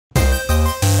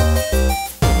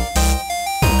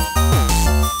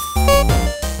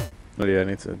Oh yeah, I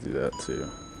need to do that too.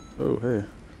 Oh hey.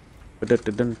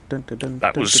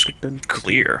 That was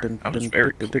clear. That was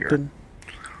very clear.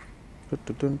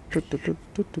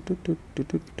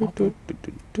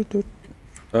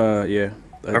 Yeah.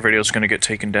 Our video's gonna get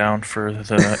taken down for the.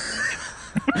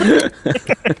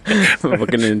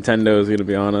 Fucking Nintendo is gonna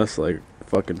be on us like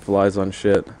fucking flies on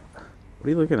shit. What are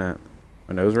you looking at?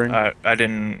 My nose ring? I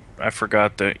didn't. I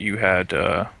forgot that you had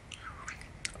a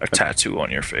tattoo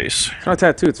on your face. It's not a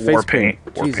tattoo, it's War face paint.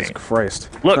 War Jesus paint. Christ.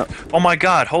 Look! No. Oh my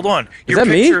God! Hold on. Is that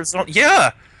me?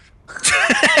 Yeah.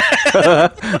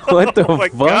 What the Oh my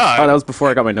fuck? God. Oh, that was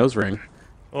before I got my nose ring.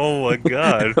 Oh my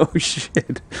God. Oh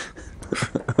shit.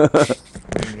 I'm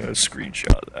gonna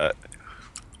screenshot that.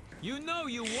 You know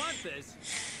you want this.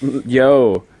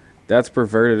 Yo, that's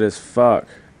perverted as fuck.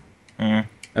 Mm.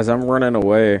 As I'm running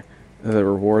away, the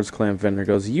rewards clan vendor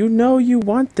goes, "You know you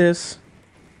want this."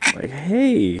 Like,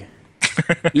 hey,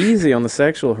 easy on the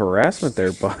sexual harassment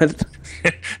there, bud.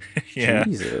 Yeah.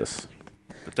 Jesus.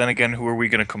 But then again, who are we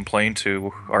gonna complain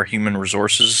to? Our human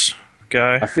resources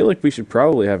guy? I feel like we should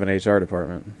probably have an HR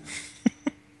department.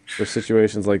 For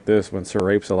situations like this, when Sir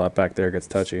Rapesalot back there gets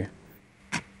touchy.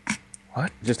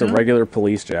 What? Just a regular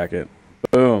police jacket.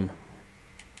 Boom.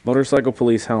 Motorcycle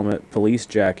police helmet, police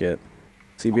jacket,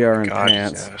 CBR and God,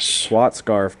 pants, yes. SWAT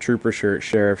scarf, trooper shirt,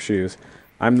 sheriff shoes.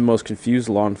 I'm the most confused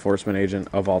law enforcement agent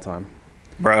of all time.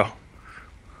 Bro. Oh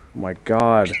my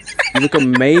God. You look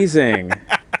amazing.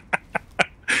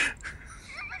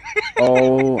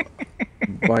 Oh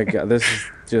my God. This is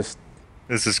just...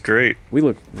 This is great. We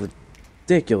look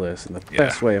ridiculous in the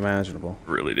best way imaginable.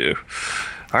 Really do.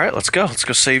 Alright, let's go. Let's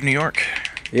go save New York.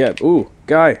 Yeah. Ooh,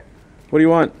 guy. What do you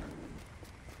want?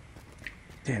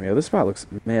 Damn, yo, this spot looks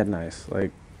mad nice.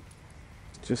 Like,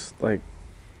 just like...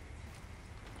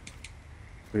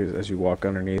 As you walk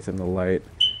underneath in the light,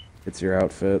 it's your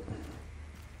outfit.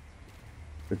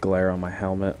 The glare on my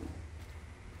helmet.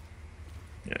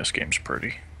 Yeah, this game's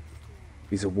pretty.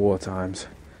 These are war times,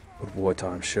 but war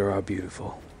times sure are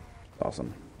beautiful.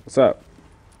 Awesome. What's up?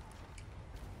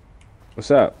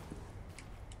 What's up?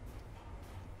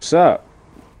 What's up?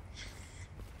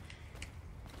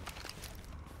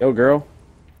 Yo, girl.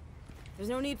 There's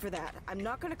no need for that. I'm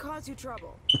not gonna cause you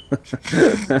trouble.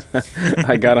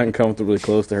 I got uncomfortably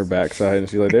close to her backside, and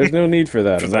she's like, "There's no need for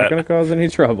that. I'm not gonna cause any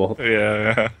trouble."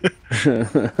 Yeah.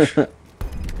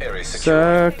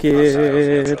 Suck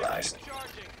it.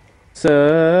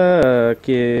 Suck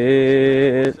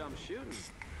it.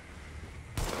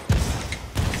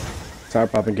 Tire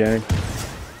popping gang.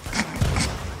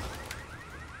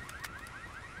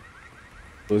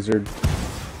 Blizzard.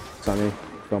 Sunny.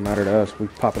 Don't matter to us. We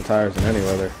popping tires in any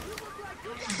weather.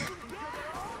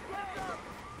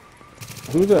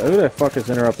 Who the fuck is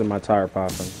interrupting my tire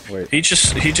popping? Wait. He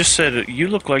just said, "You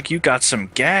look like you got some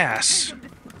gas."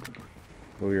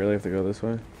 Do we really have to go this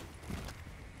way?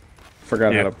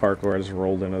 Forgot how to parkour. I just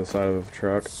rolled into the side of a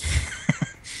truck.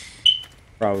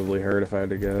 Probably hurt if I had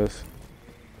to guess.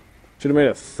 Should have made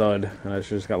a thud, and I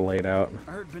should just got laid out.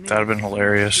 That'd have been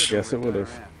hilarious. Yes, it would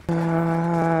have.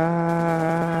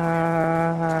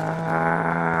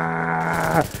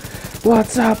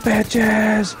 What's up,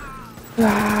 bitches?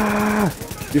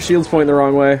 Your shield's pointing the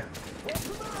wrong way.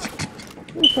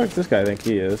 Who the fuck does this guy think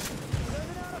he is?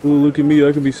 Ooh, look at me,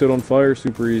 I can be set on fire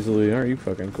super easily. Aren't you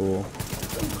fucking cool?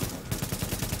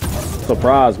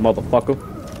 Surprise, motherfucker.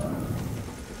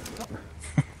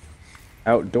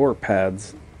 Outdoor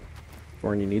pads.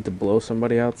 Or when you need to blow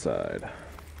somebody outside.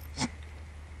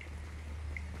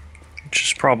 Which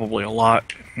is probably a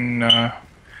lot in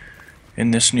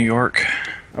this New York.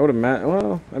 I would imagine.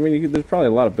 Well, I mean, there's probably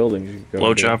a lot of buildings you could go.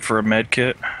 Blowjob for a med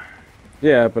kit.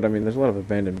 Yeah, but I mean, there's a lot of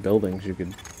abandoned buildings you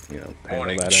could, you know,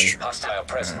 handle that in. Hostile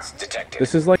presence detected.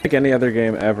 This is like any other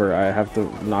game ever. I have to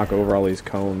knock over all these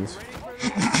cones.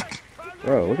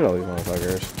 Bro, look at all these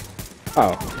motherfuckers.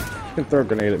 Oh, you can throw a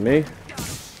grenade at me.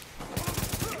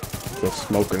 The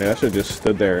smoke grenade. I should have just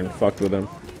stood there and fucked with them.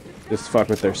 Just fuck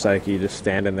with their psyche. Just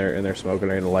stand in their smoke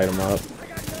grenade and light them up.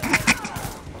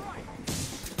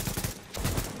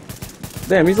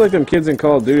 Damn, he's like them kids in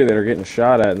Call of Duty that are getting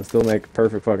shot at and still make a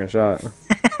perfect fucking shot.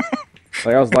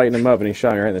 Like, I was lighting him up and he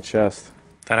shot me right in the chest.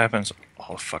 That happens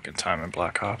all the fucking time in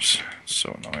Black Ops. It's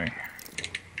so annoying.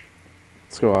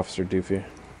 Let's go, Officer Doofy.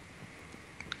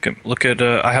 Look at,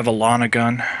 I have a Lana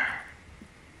gun.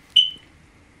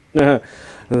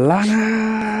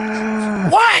 Lana!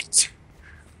 What?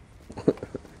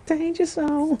 Danger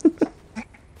zone.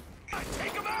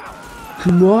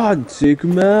 Come on, take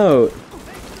him out.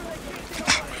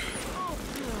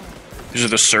 These are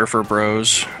the surfer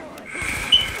bros.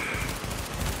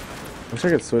 Wish I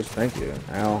could switch. Thank you.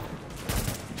 Ow.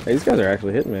 Hey, these guys are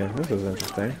actually hitting me. This is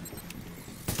interesting.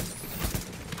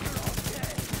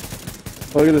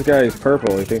 Look at this guy, he's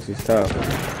purple. He thinks he's tough.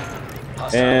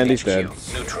 And he's dead.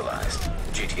 Neutralized.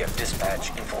 GTF dispatch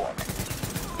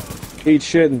informed. Eat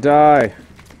shit and die.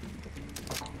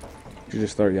 You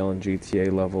just start yelling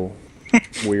GTA level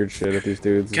weird shit at these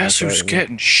dudes. Guess who's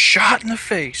getting shot in the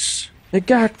face? It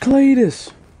got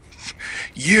Cletus.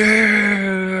 You.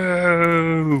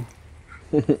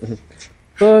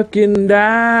 Fucking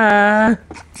die.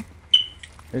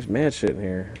 There's mad shit in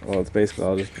here. Well, it's basically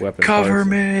all just weapon Cover parts.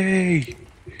 me.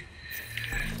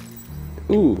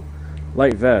 Ooh,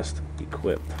 light vest.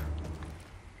 Equip.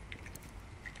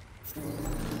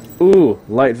 Ooh,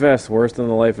 light vest. Worse than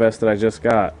the light vest that I just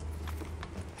got.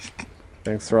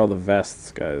 Thanks for all the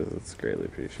vests, guys. It's greatly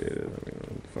appreciated. I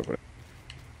mean, fuck what.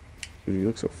 Dude, you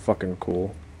look so fucking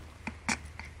cool.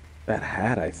 That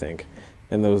hat, I think,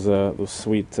 and those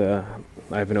sweet I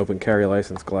have an open carry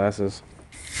license glasses.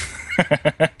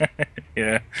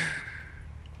 Yeah.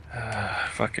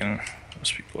 Fucking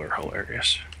those people are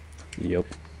hilarious. Yep.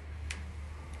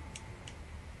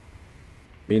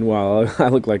 Meanwhile, I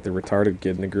look like the retarded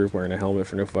kid in the group wearing a helmet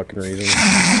for no fucking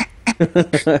reason.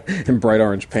 And bright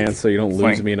orange pants so you don't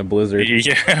lose me in a blizzard.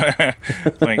 Yeah.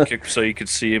 Like, so you could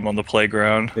see him on the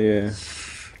playground. Yeah.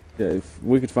 Yeah, if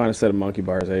we could find a set of monkey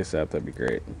bars ASAP, that'd be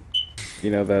great.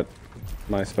 You know that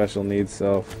my special needs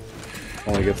self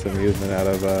only gets amusement out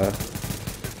of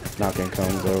knocking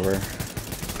cones over.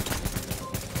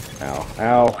 Ow.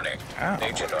 Ow. Warning. Ow.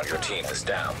 Agent on your team is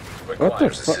down. What the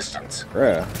Requires fuck? assistance.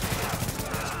 Bruh.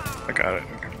 I got it.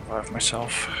 I'm gonna revive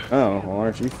myself. Oh, well,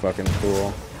 aren't you fucking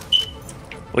cool?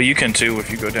 Well, you can too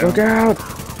if you go down. Look out!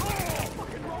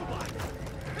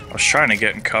 I was trying to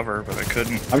get in cover, but I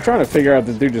couldn't. I'm trying to figure out if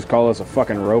this dude just called us a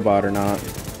fucking robot or not.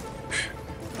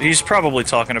 He's probably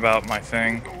talking about my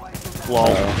thing. Lol.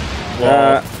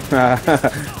 I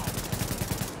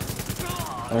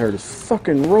heard a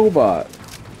fucking robot.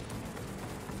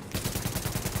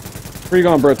 Where you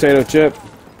going, potato chip?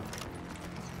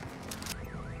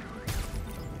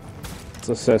 Let's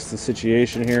assess the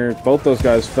situation here. Both those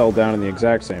guys fell down in the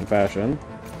exact same fashion.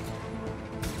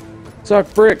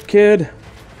 Suck brick, kid.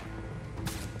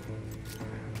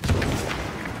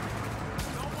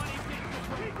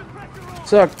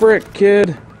 Suck brick,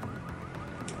 kid.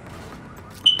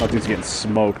 Oh, dude's getting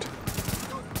smoked.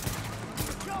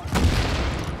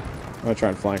 I'm gonna try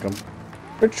and flank him.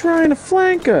 They're trying to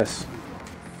flank us!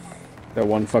 That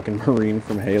one fucking Marine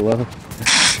from Halo.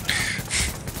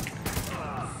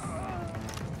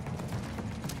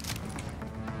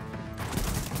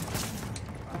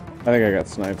 I think I got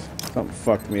sniped. Something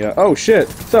fucked me up. Oh shit!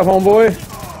 What's up, homeboy?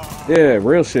 Yeah,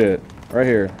 real shit. Right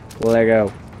here.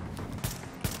 Lego.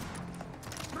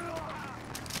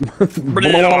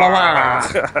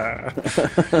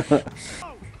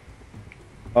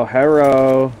 Oh,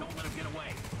 hero.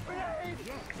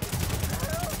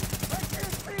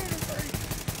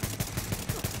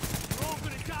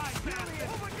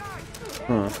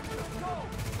 Huh.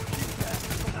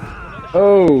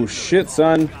 Oh shit,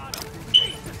 son.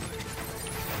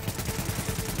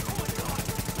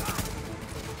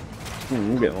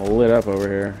 I'm getting lit up over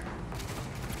here.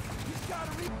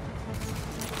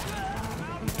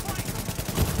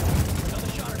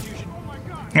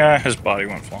 Yeah, his body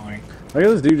went flying. Look at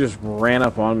this dude just ran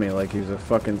up on me like he's a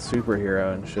fucking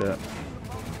superhero and shit.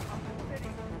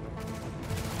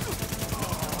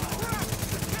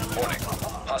 Warning.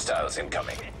 Hostiles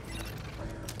incoming.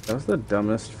 That was the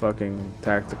dumbest fucking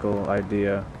tactical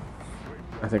idea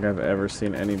I think I've ever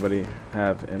seen anybody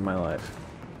have in my life.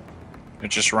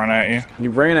 It just run at you. He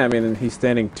ran at me and he's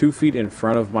standing 2 feet in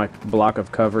front of my block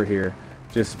of cover here,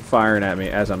 just firing at me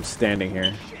as I'm standing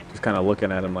here. Just kind of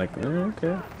looking at him like,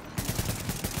 okay.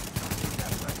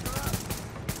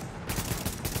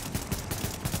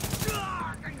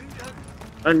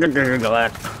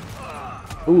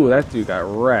 Ooh, that dude got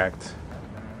wrecked.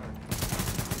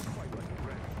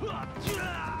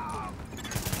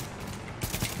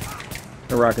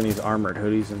 They're rocking these armored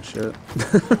hoodies and shit.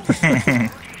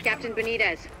 Captain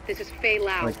Benitez, this is Faye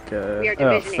Lau. Like, we are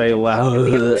oh, division Faye Lau. agents.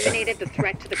 We have eliminated the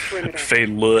threat to the perimeter. Faye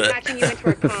Lut. Patching you into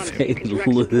our comms and direct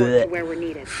support to where we're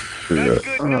needed.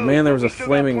 Oh man, there was a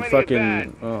flaming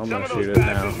fucking... Oh, I'm gonna shoot it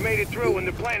now.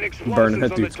 Burning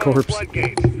that dude's corpse.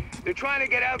 They're trying to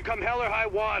get out come hell or high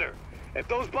water. If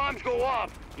those bombs go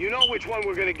off, you know which one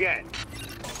we're gonna get.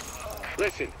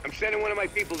 Listen, I'm sending one of my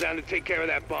people down to take care of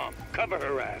that bomb. Cover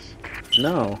her ass.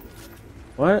 No.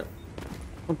 What?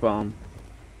 What bomb?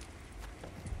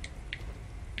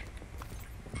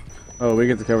 Oh, we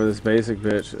get to cover this basic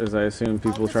bitch, as I assume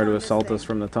people try to assault us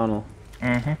from the tunnel.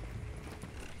 Mm-hmm.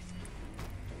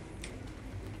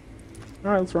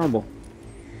 Alright, let's rumble.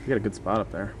 We got a good spot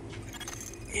up there.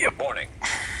 Yep. Warning.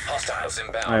 Hostiles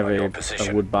inbound I have on your a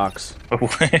position. wood box, Oh.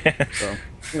 so,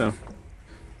 you know,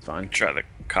 it's fine. Try the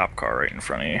cop car right in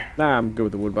front of you. Nah, I'm good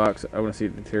with the wood box. I want to see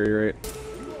it deteriorate.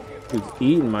 Dude's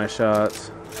eating my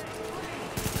shots.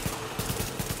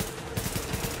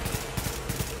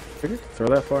 I could throw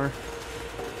that far.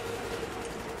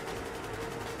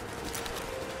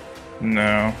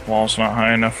 No, wall's not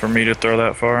high enough for me to throw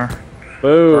that far.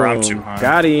 Boom! Or I'm too high.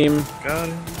 Got him. Got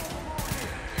it.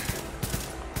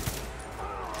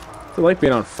 I feel like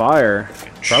being on fire.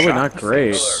 Probably Shot not in the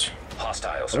great. face.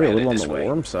 Hostiles are Probably a headed little on this the way.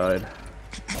 warm side.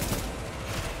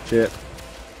 Shit.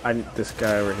 This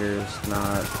guy over here is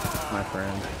not my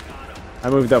friend. I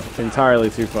moved up entirely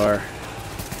too far.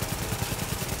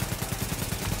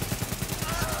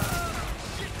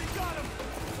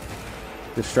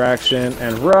 Distraction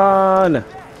and run! Am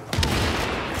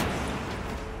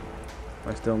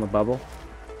I still in the bubble?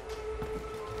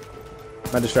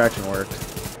 My distraction worked.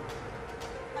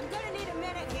 I'm gonna need a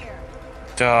minute here.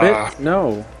 Duh.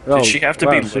 No. Did she have to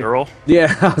be literal?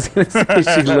 Yeah, I was gonna say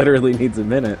she literally needs a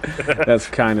minute. That's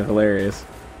kind of hilarious.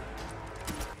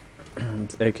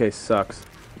 AK sucks.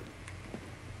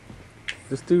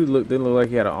 This dude didn't look like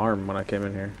he had an arm when I came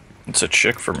in here. It's a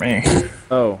chick for me.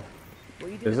 Oh.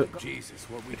 Is it?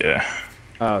 Yeah.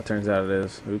 Oh, it turns out it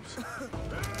is. Oops.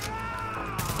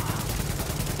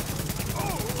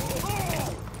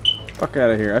 Fuck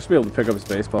out of here. I should be able to pick up his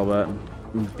baseball bat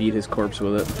and beat his corpse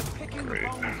with it. Great.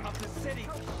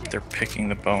 They're picking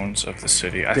the bones of the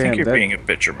city. I Damn, think you're that- being a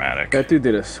bit dramatic. That dude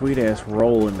did a sweet ass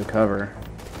roll into cover.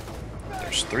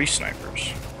 There's 3 snipers.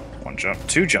 1 jump,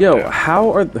 2 jump Yo, down. how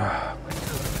are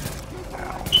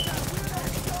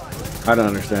I don't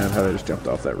understand how they just jumped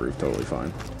off that roof totally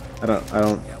fine. I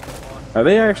don't Are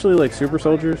they actually like super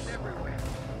soldiers?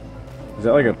 Is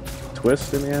that like a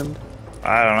twist in the end?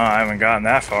 I don't know. I haven't gotten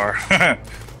that far.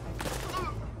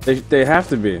 They have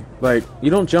to be. Like,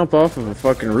 you don't jump off of a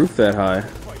fucking roof that high.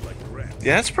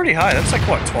 Yeah, that's pretty high. That's like,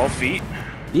 what, 12 feet?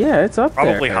 Yeah, it's up there.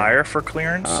 Probably higher for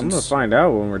clearance. I'm gonna find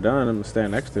out when we're done. I'm gonna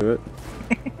stand next to it.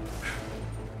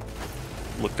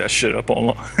 Look that shit up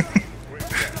online.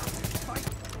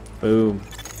 Boom.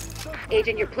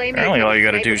 Agent, your playmate. Apparently all you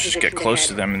gotta has do is just get sniper close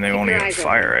positioned to them and they ahead. won't Keep your even eyes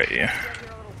fire open. at you.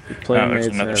 The playmates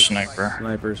another have sniper.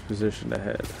 Snipers positioned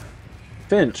ahead.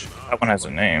 Finch. That one has a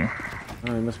name.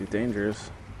 Oh, he must be dangerous.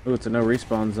 Ooh, it's a no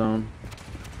respawn zone.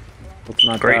 Let's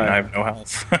not Great, die. and I have no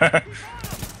health.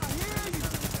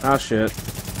 Oh shit.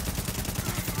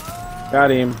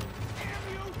 Got him.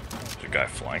 There's a guy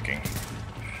flanking.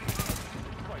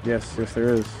 Yes, yes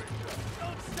there is.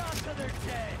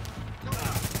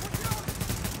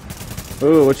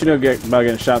 Ooh, what you know about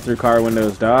getting shot through car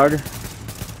windows, dog?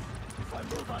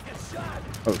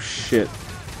 Oh shit.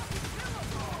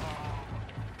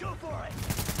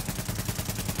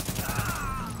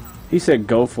 He said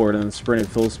go for it and then sprinted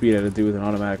full speed at a dude with an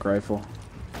automatic rifle.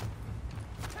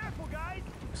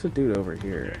 There's a dude over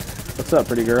here. What's up,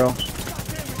 pretty girl?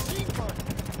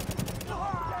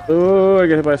 Oh, I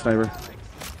get hit by a sniper.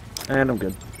 And I'm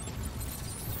good.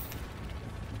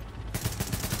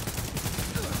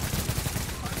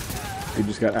 He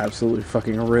just got absolutely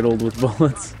fucking riddled with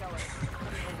bullets.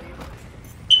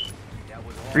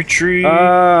 Retreat!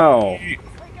 Oh!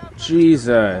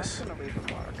 Jesus.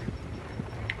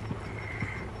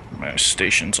 My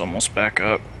station's almost back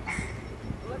up.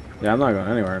 Yeah, I'm not going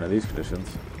anywhere under these conditions.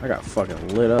 I got fucking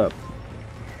lit up.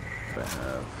 What the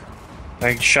hell?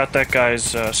 I shot that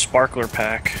guy's sparkler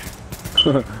pack.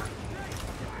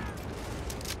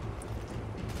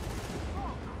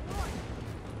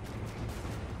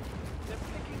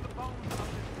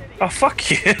 Oh, fuck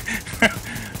you.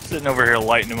 Sitting over here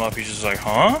lighting him up. He's just like,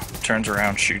 huh? Turns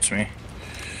around, shoots me.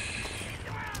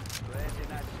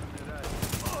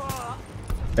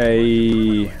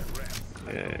 Hey.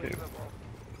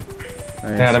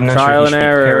 Dad, I'm not Trial sure and if you should be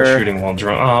error. parachuting while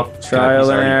drunk.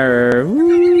 Trial and error.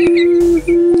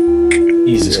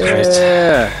 Jesus Christ.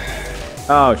 Yeah.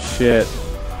 Oh shit.